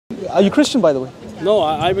Are you Christian, by the way? No,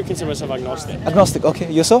 I would consider myself agnostic. Agnostic,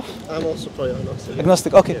 okay. Yourself? I'm also probably agnostic.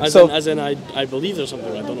 Agnostic, okay. As in, I believe there's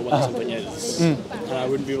something, I don't know what that something is. And I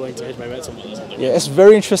wouldn't be willing to hedge my bets on what that something is. Yeah, it's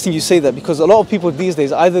very interesting you say that, because a lot of people these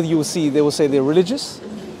days, either you will see, they will say they're religious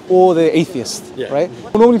or they're atheist, right?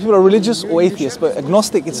 Normally people are religious or atheist, but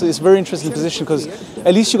agnostic, it's a very interesting position, because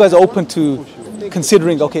at least you guys are open to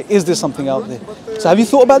considering, okay, is there something out there? So have you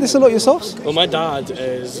thought about this a lot yourselves? Well, my dad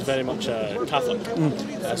is very much a Catholic,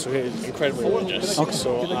 so he's incredibly religious. Okay.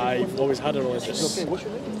 So I've always had a religious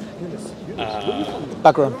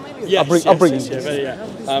background. Yes, upbringing.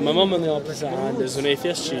 My mum on the opposite hand is an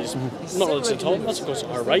atheist. She's not religious at all. That's of course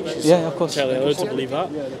her right. She's entirely allowed to believe that.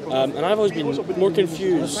 And I've always been more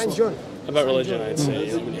confused about religion, I'd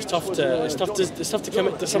say. I mean, it's tough to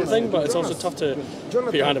commit to something, but it's also tough to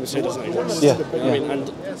put your hand up and say it doesn't exist. I mean,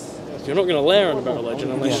 and you're not going to learn about religion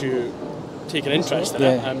unless you take an interest in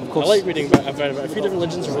it. I like reading about. I've read about a few different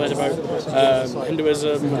religions. I've read about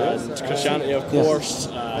Hinduism, and Christianity, of course.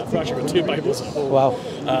 I've actually read 2 Bibles. Wow.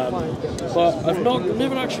 But I've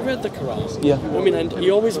never actually read the Quran. Yeah. I mean, and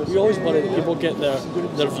you always worry that people get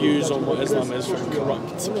their views on what Islam is from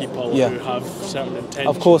corrupt people who have certain intentions.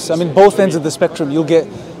 Of course. I mean, both ends of the spectrum. You'll get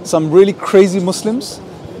some really crazy Muslims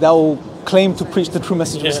that will claim to preach the true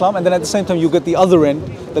message of Islam, and then at the same time you get the other end,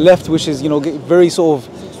 the left, which is, you know, very sort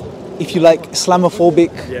of, if you like,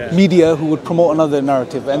 Islamophobic media who would promote another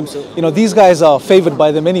narrative. And you know, these guys are favored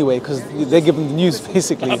by them anyway, because they're given the news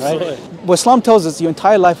basically, right? Well, Islam tells us your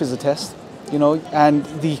entire life is a test, you know, and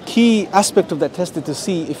the key aspect of that test is to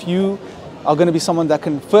see if you are going to be someone that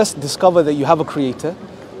can first discover that you have a creator,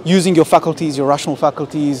 using your faculties, your rational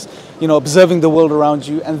faculties, you know, observing the world around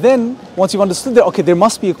you. And then once you've understood that, okay, there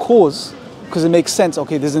must be a cause, because it makes sense.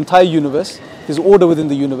 Okay, there's an entire universe, there's order within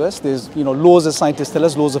the universe, there's, you know, laws as scientists tell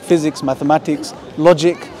us, laws of physics, mathematics,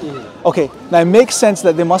 logic. Okay, now it makes sense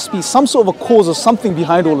that there must be some sort of a cause or something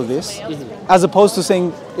behind all of this, as opposed to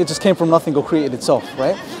saying it just came from nothing or created itself,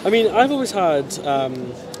 right? I mean, I've always had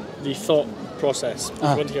the thought process. If you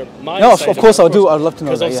want to hear my side of course I'll do. I'd love to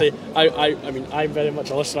know that. Because obviously, I mean, I'm very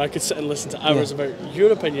much a listener. I could sit and listen to hours about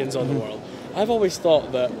your opinions on the world. I've always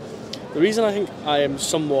thought that the reason I think I am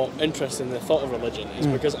somewhat interested in the thought of religion is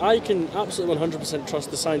because I can absolutely 100%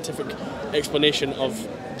 trust the scientific explanation of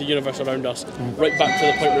the universe around us, right back to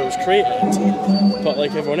the point where it was created. But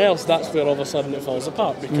like everyone else, that's where all of a sudden it falls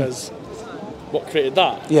apart, because what created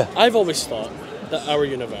that? I've always thought that our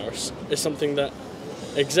universe is something that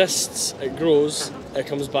exists, it grows, it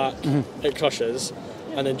comes back, it crushes,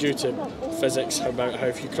 and then due to physics, about how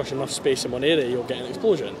if you crush enough space in one area, you'll get an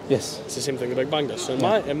explosion. Yes. It's the same thing the Big Bang does. So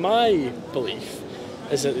in my belief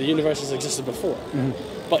is that the universe has existed before.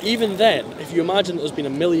 But even then, if you imagine that there's been a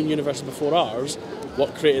million universes before ours,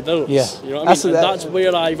 what created those? You know what I mean? And that's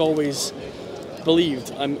where I've always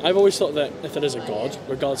believed. I've always thought that if there is a God,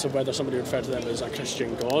 regardless of whether somebody would refer to them as a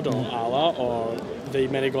Christian God or Allah or the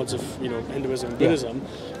many gods of, you know, Hinduism and Buddhism,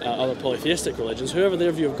 other polytheistic religions, whoever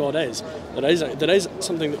their view of God is, there is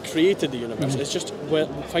something that created the universe. It's just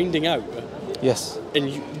finding out. Yes. And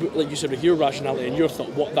you, like you said, with your rationality and your thought,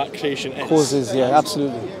 what that creation is. Causes,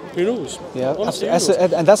 absolutely. Who knows? Yeah, honestly,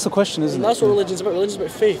 and that's the question, isn't it? And that's what religion's about. Religion's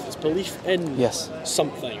about faith. It's belief in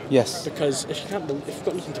something. Yes. Because if you've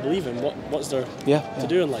got nothing to believe in, what's there to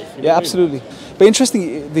do in life? You know absolutely. But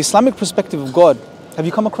interesting, the Islamic perspective of God. Have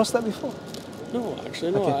you come across that before? No,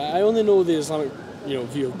 actually, no. Okay. I only know the Islamic, you know,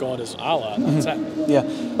 view of God as Allah. That's it. Yeah.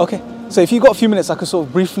 Okay. So if you've got a few minutes, I could sort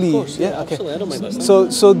of briefly. Of course, okay. Absolutely. I don't mind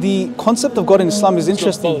listening. So the concept of God in Islam is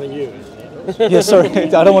interesting. Not you. Yeah, sorry.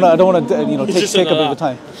 I don't want to, you know, take a bit of your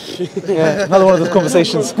time. Yeah, another one of those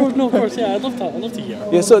conversations. No, of course. Yeah, I'd love to hear.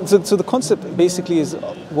 Yeah. So the concept basically is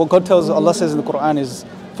what God tells Allah says in the Quran is,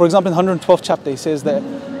 for example, in 112th chapter, He says that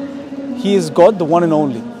He is God, the one and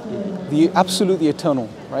only, the absolutely eternal.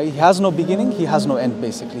 Right? He has no beginning, He has no end,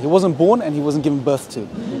 basically. He wasn't born and He wasn't given birth to.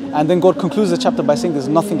 And then God concludes the chapter by saying there's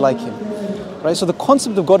nothing like Him. Right? So the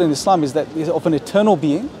concept of God in Islam is that is of an eternal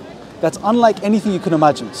being that's unlike anything you can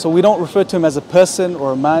imagine. So we don't refer to Him as a person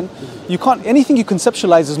or a man. You can't, anything you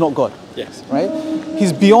conceptualize is not God. Yes. Right?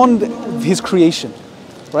 He's beyond His creation.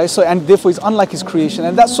 Right? So, and therefore He's unlike His creation.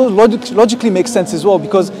 And that so logically makes sense as well,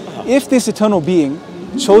 because if this eternal being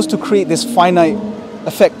chose to create this finite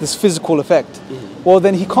effect, this physical effect, well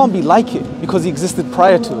then He can't be like it because He existed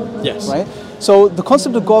prior to it. Yes. Right? So the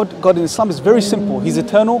concept of God in Islam is very simple. He's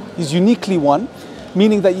eternal, He's uniquely one,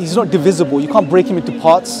 meaning that He's not divisible. You can't break Him into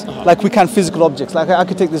parts like we can physical objects. Like I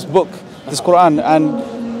could take this book, this Quran,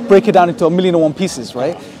 and break it down into 1,000,001 pieces,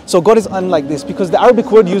 right? So God is unlike this, because the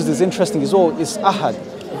Arabic word used is interesting as well, is ahad.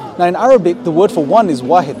 Now in Arabic, the word for one is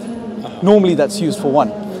wahid. Normally that's used for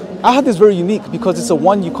one. Ahad is very unique because it's a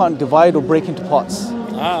one you can't divide or break into parts.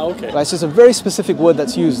 Ah, okay. Right, so it's a very specific word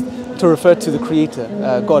that's used to refer to the Creator,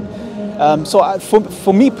 God.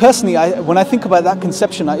 For me personally, when I think about that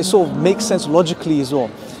conception, it sort of makes sense logically as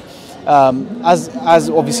well, as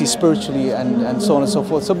obviously spiritually and so on and so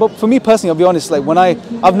forth. So, but for me personally, I'll be honest, like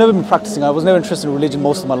I've never been practicing. I was never interested in religion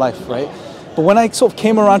most of my life, right? But when I sort of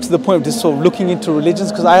came around to the point of just sort of looking into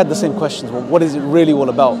religions, because I had the same questions. Well, what is it really all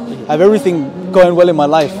about? I have everything going well in my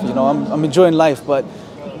life, you know, I'm enjoying life, but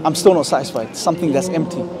I'm still not satisfied. Something that's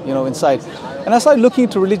empty, you know, inside. And I started looking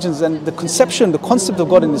into religions, and the concept of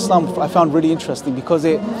God in Islam, I found really interesting because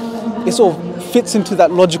it sort of fits into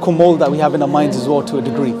that logical mold that we have in our minds as well to a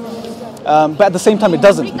degree. But at the same time, it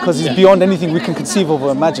doesn't, because it's beyond anything we can conceive of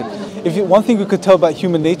or imagine. One thing we could tell about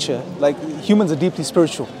human nature, like humans are deeply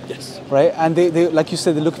spiritual. Yes. Right? And they like you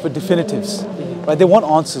said, they're looking for definitives. Right? They want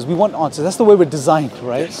answers. We want answers. That's the way we're designed,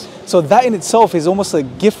 right? Yes. So that in itself is almost a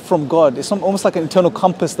gift from God. It's almost like an internal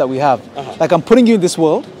compass that we have. Like, I'm putting you in this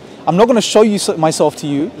world. I'm not going to show you myself to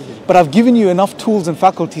you, but I've given you enough tools and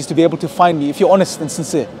faculties to be able to find me if you're honest and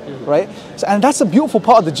sincere, right? So, and that's a beautiful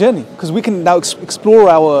part of the journey, because we can now explore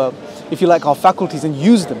our, if you like, our faculties and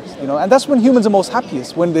use them, you know. And that's when humans are most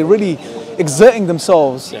happiest, when they're really exerting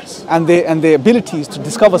themselves and their abilities to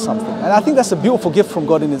discover something. And I think that's a beautiful gift from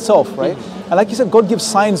God in itself, right? And like you said, God gives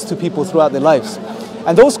signs to people throughout their lives.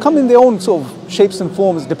 And those come in their own sort of shapes and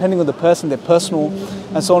forms, depending on the person, their personal,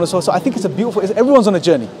 and so on and so on. So I think it's a beautiful, everyone's on a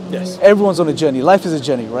journey. Yes. Everyone's on a journey. Life is a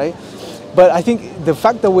journey, right? But I think the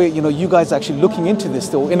fact that you guys are actually looking into this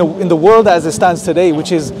still, in the world as it stands today,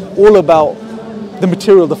 which is all about the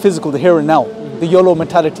material, the physical, the here and now, the YOLO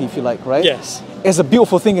mentality, if you like, right? Yes. It's a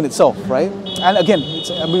beautiful thing in itself, right? And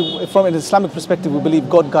again, from an Islamic perspective, we believe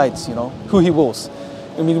God guides, you know, who He wills.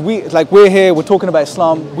 I mean, we're here, we're talking about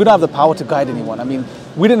Islam. We don't have the power to guide anyone. I mean,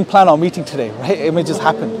 we didn't plan our meeting today, right? It just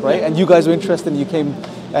happened, right? And you guys were interested, and you came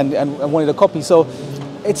and wanted a copy. So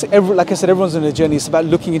it's like I said, everyone's on a journey. It's about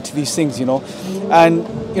looking into these things, you know. And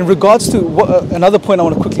in regards to another point I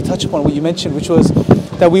want to quickly touch upon, what you mentioned, which was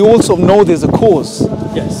that we also know there's a cause.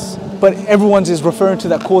 Yes. But everyone's is referring to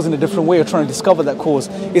that cause in a different way, or trying to discover that cause.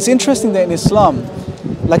 It's interesting that in Islam,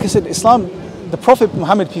 like I said, the Prophet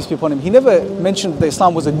Muhammad, peace be upon him, he never mentioned that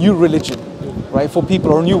Islam was a new religion, right, for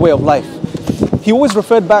people, or a new way of life. He always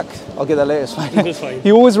referred back, I'll get that later, it's fine. It's fine.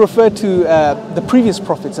 He always referred to the previous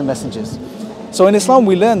prophets and messengers. So in Islam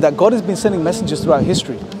we learn that God has been sending messengers throughout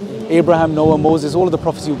history. Abraham, Noah, Moses, all of the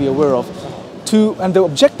prophets you'll be aware of. And the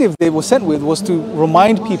objective they were sent with was to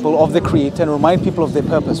remind people of their Creator and remind people of their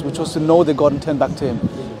purpose, which was to know their God and turn back to Him,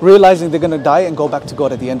 realizing they're going to die and go back to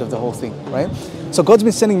God at the end of the whole thing, right? So God's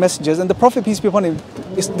been sending messengers, and the Prophet, peace be upon him,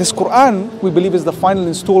 this Quran, we believe, is the final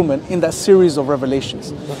installment in that series of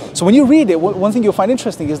revelations. So when you read it, one thing you'll find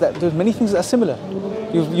interesting is that there's many things that are similar.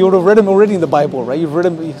 You would have read them already in the Bible, right?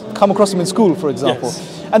 You've come across them in school, for example.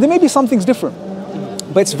 Yes. And there may be some things different,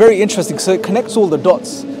 but it's very interesting, so it connects all the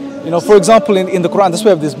dots. You know, for example, in the Quran, that's why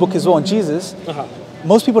we have this book as well on Jesus.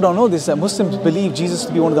 Most people don't know this, that Muslims believe Jesus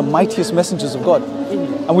to be one of the mightiest messengers of God.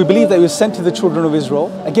 And we believe that he was sent to the children of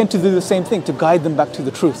Israel, again, to do the same thing, to guide them back to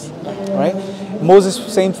the truth, right? Moses,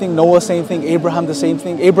 same thing. Noah, same thing. Abraham, the same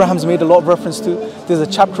thing. Abraham's made a lot of reference to. There's a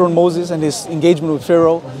chapter on Moses and his engagement with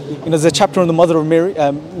Pharaoh. You know, there's a chapter on the mother of Mary,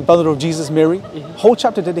 mother of Jesus, Mary. Whole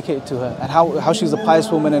chapter dedicated to her and how she was a pious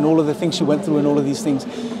woman and all of the things she went through and all of these things.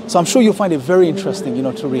 So I'm sure you'll find it very interesting, you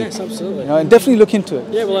know, to read. Yes, absolutely. You know, and definitely look into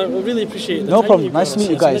it. Yeah, well, I really appreciate the No time problem. Nice to meet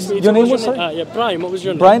you guys. Nice Your name was, sorry? Yeah, Brian. What was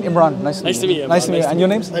your name? Brian Imran. Nice to meet you. Nice to meet you. And your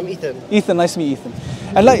names? I'm Ethan. Ethan. Nice to meet Ethan.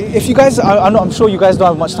 And like, if you guys, I'm sure you guys don't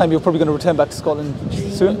have much time. You're probably going to return back to Scotland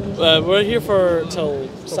soon. We're here till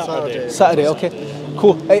Saturday. Saturday, okay.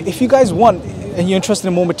 Cool. If you guys want and you're interested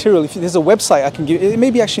in more material, if there's a website I can give, it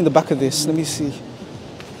may be actually in the back of this. Let me see.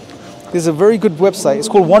 There's a very good website. It's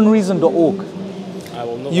called onereason.org.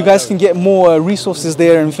 You guys can get more resources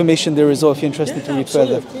there, information there as well, if you're interested to read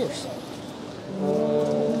further. Of course.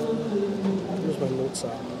 Where's my notes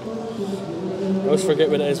at? I always forget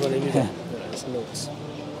what it is when I need it. It's notes.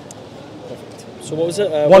 Perfect. So what was it?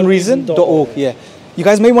 Onereason.org, yeah. You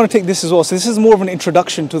guys may want to take this as well. So this is more of an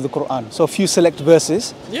introduction to the Quran. So a few select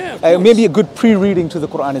verses. Yeah, maybe a good pre-reading to the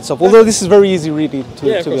Quran itself. Although this is very easy reading, to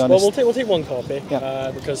be honest. Well, we'll take one copy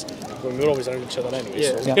because we're always around each other anyway.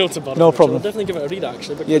 Yeah. So we'll to bother No problem. So we'll definitely give it a read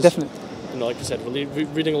actually. Because, yeah, definitely. You know, like I said, we're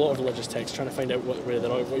reading a lot of religious texts, trying to find out what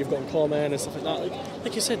you've got in common and stuff like that.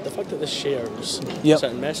 Like you said, the fact that this shares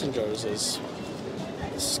certain messengers is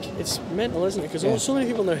it's mental, isn't it? Because so many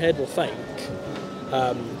people in their head will think,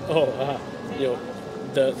 you know,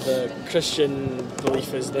 the Christian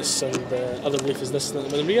belief is this and the other belief is this,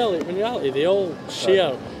 and when in reality they all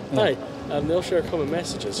share. they'll share common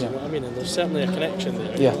messages. You know what I mean? And there's certainly a connection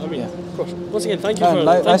there. You Yeah, know what I mean? yeah. Of course. Once again, thank you for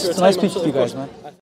Nice your time. speaking to you guys, man.